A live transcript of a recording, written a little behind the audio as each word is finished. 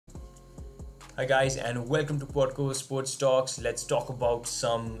Hi guys, and welcome to Podco Sports Talks. Let's talk about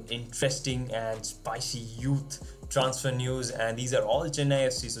some interesting and spicy youth transfer news, and these are all Chennai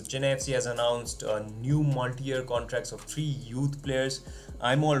FC. So Chennai FC has announced new multi-year contracts of three youth players.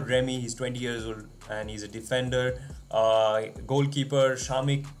 Aimol Remi, he's 20 years old and he's a defender. Goalkeeper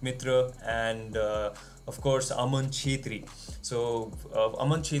Samik Mitra, and of course Aman Chetri. So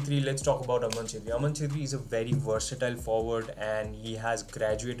Aman Chetri, let's talk about Aman Chetri. Aman Chetri is a very versatile forward and he has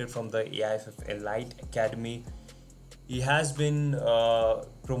graduated from the AIFF Elite Academy. He has been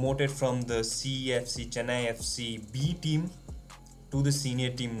promoted from the CEFC Chennai FC B team to the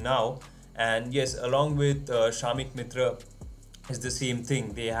senior team now. And yes, along with Samik Mitra is the same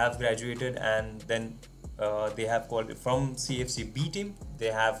thing. They have graduated and then they have called from CFC B team.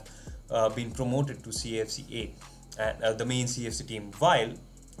 They have been promoted to CFC A, and the main CFC team. While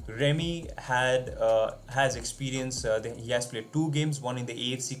Remy has experience. He has played two games, one in the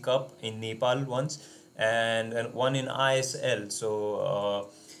AFC Cup in Nepal once, and one in ISL. So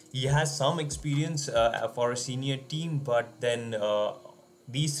he has some experience for a senior team. But then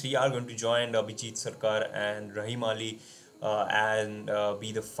these three are going to join Abhijit Sarkar and Rahim Ali and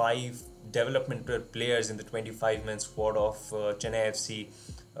be the five developmental players in the 25-man squad of Chennai FC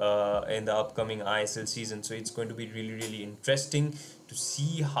in the upcoming ISL season. So it's going to be really interesting to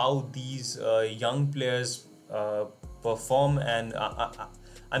see how these young players perform, and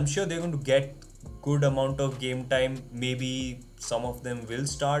I'm sure they're going to get good amount of game time. Maybe some of them will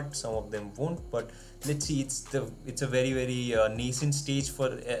start, some of them won't, but let's see. It's a very nascent stage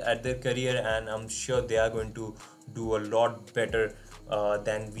for at their career, and I'm sure they are going to do a lot better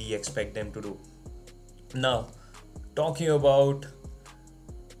than we expect them to do. Now, talking about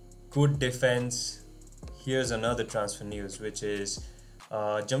good defense, here's another transfer news, which is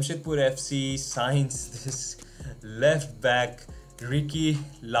Jamshedpur FC signs this left back Ricky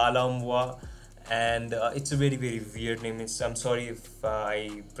Lallawmawma, and it's a very weird name. I'm sorry if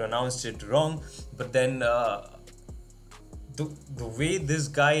I pronounced it wrong, but then the way this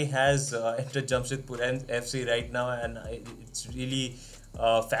guy has entered Jamshedpur FC right now, and it's really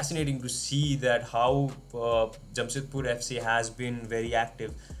fascinating to see that how Jamshedpur FC has been very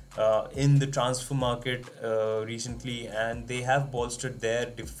active in the transfer market recently, and they have bolstered their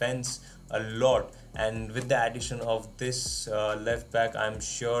defense a lot. And with the addition of this left back, I'm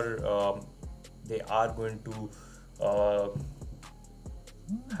sure they are going to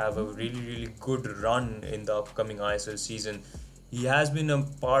have a really good run in the upcoming ISL season. He has been a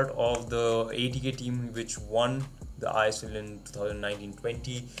part of the ATK team which won the ISL in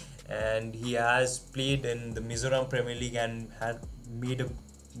 2019-20, and he has played in the Mizoram Premier League and had made a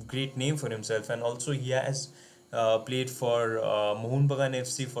great name for himself. And also he has played for Mohun Bagan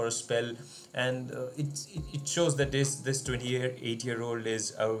FC for a spell, and it shows that this 28-year-old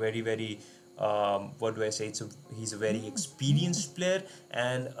is a very what do I say? He's a very experienced player,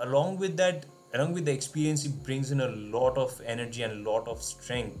 and along with the experience, he brings in a lot of energy and a lot of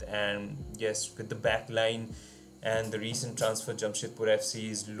strength. And yes, with the back line and the recent transfer, Jamshedpur FC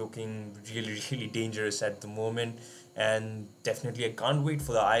is looking really dangerous at the moment, and definitely I can't wait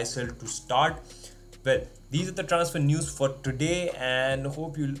for the ISL to start. Well, these are the transfer news for today, and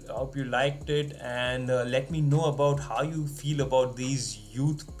hope you liked it, and let me know about how you feel about these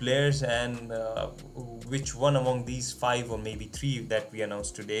youth players, and which one among these five or maybe three that we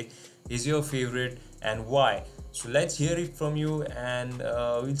announced today is your favorite and why. So let's hear it from you, and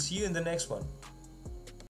we'll see you in the next one.